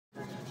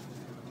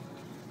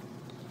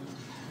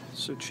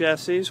So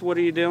Chessie's, what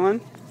are you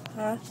doing?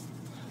 Huh?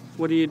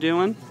 What are you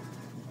doing?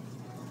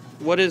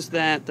 What is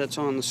that that's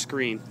on the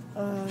screen?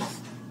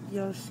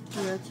 Your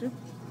schedule.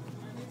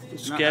 The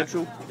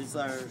schedule? It's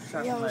our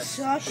shopping Your list.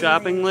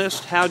 Shopping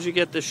list? How'd you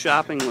get the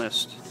shopping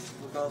list?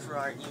 We'll go for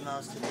our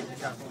emails to get the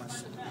shopping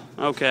list.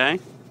 Okay.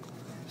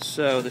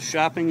 So the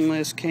shopping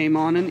list came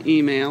on an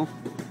email,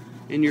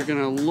 and you're going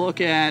to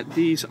look at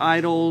these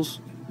items.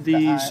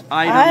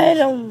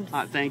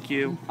 Thank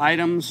you.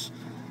 Items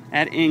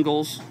at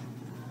Ingalls.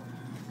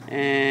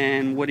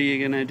 And what are you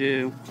going to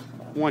do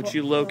once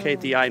you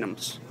locate the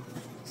items?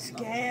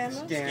 Scan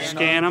them.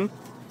 Scan them.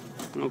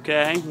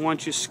 Okay.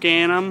 Once you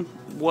scan them,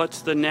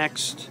 what's the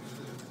next?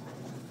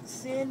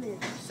 Send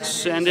it.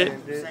 Send it.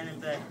 Send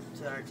it back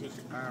to our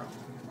teacher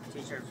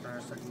for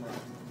our second grade.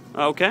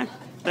 Okay.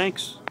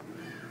 Thanks.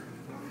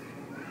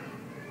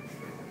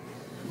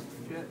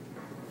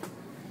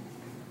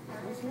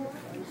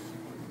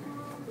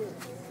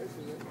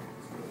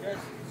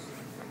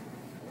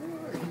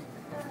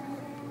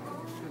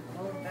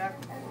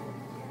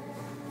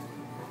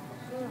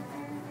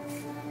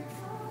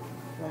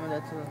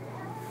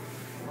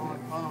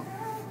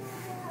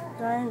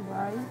 That ain't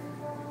right. No,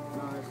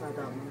 it's not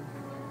that one.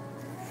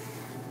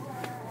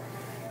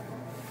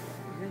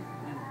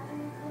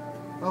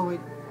 Oh, wait.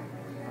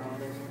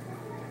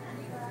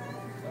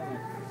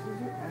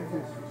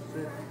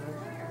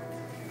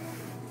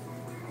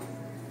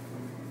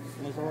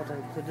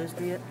 Could this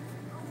be it?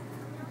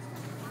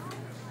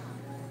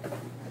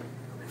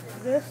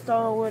 This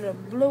store with a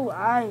blue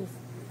ice.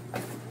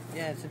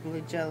 Yeah, it's a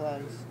blue gel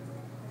ice.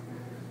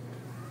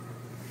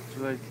 It's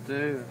right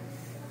there.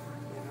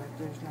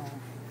 There's no.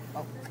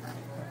 Oh.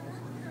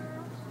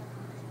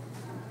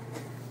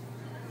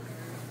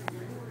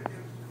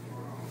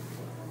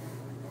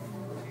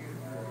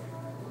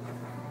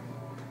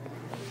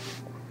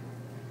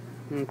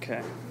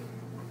 Okay.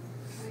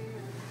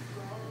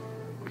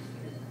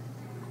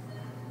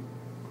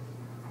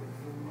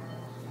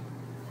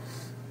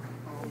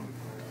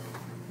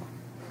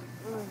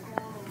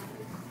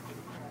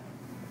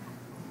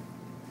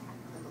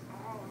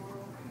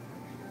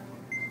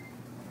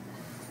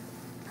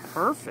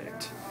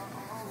 Perfect.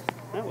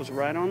 That was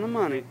right on the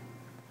money.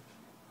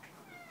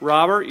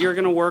 Robert, you're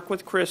going to work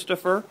with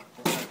Christopher.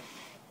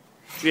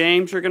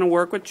 James, you're going to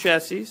work with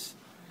Chessie's.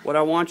 What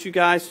I want you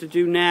guys to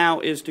do now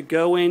is to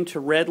go into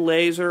Red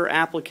Laser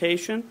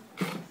application.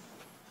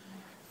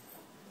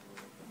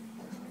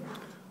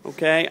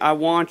 Okay, I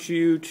want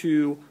you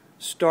to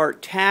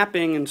start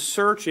tapping and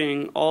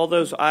searching all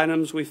those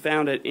items we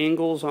found at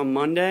Ingalls on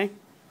Monday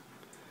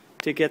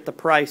to get the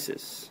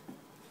prices.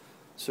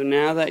 So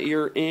now that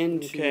you're in,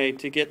 okay,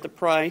 to get the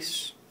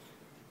price,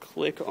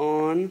 click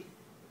on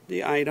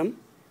the item.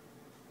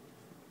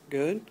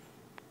 Good.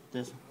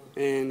 This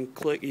one. And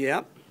click,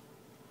 yep.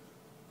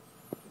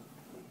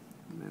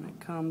 And then it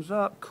comes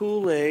up,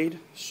 Kool-Aid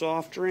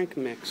soft drink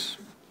mix.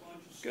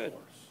 Good.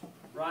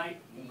 Right?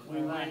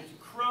 We went to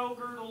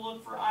Kroger to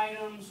look for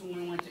items, and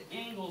we went to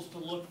Ingalls to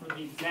look for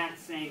the exact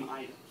same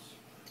items.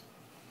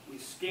 We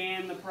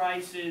scanned the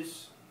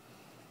prices,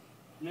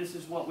 and this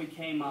is what we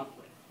came up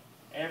with.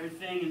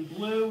 Everything in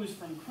blue is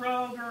from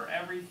Kroger,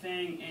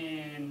 everything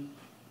in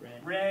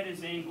red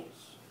is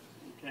Ingalls.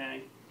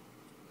 Okay?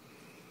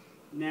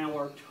 Now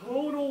our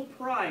total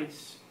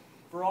price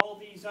for all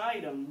these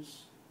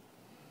items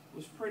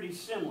was pretty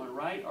similar,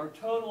 right? Our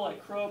total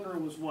at Kroger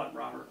was what,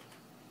 Robert?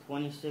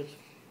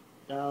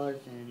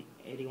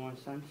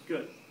 $26.81.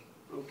 Good.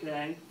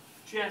 Okay.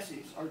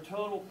 Chessie's, our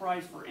total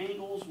price for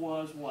Ingalls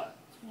was what?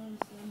 $27.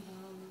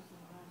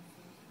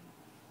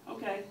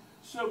 Okay.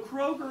 So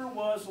Kroger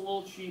was a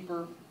little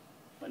cheaper,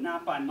 but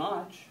not by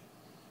much.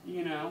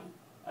 You know,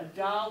 a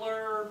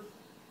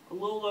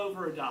little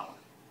over $1.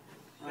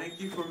 Thank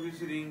you for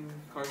visiting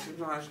Clarke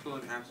Central High School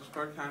in Athens,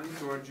 Clarke County,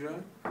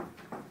 Georgia.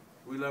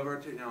 We love our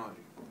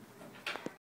technology.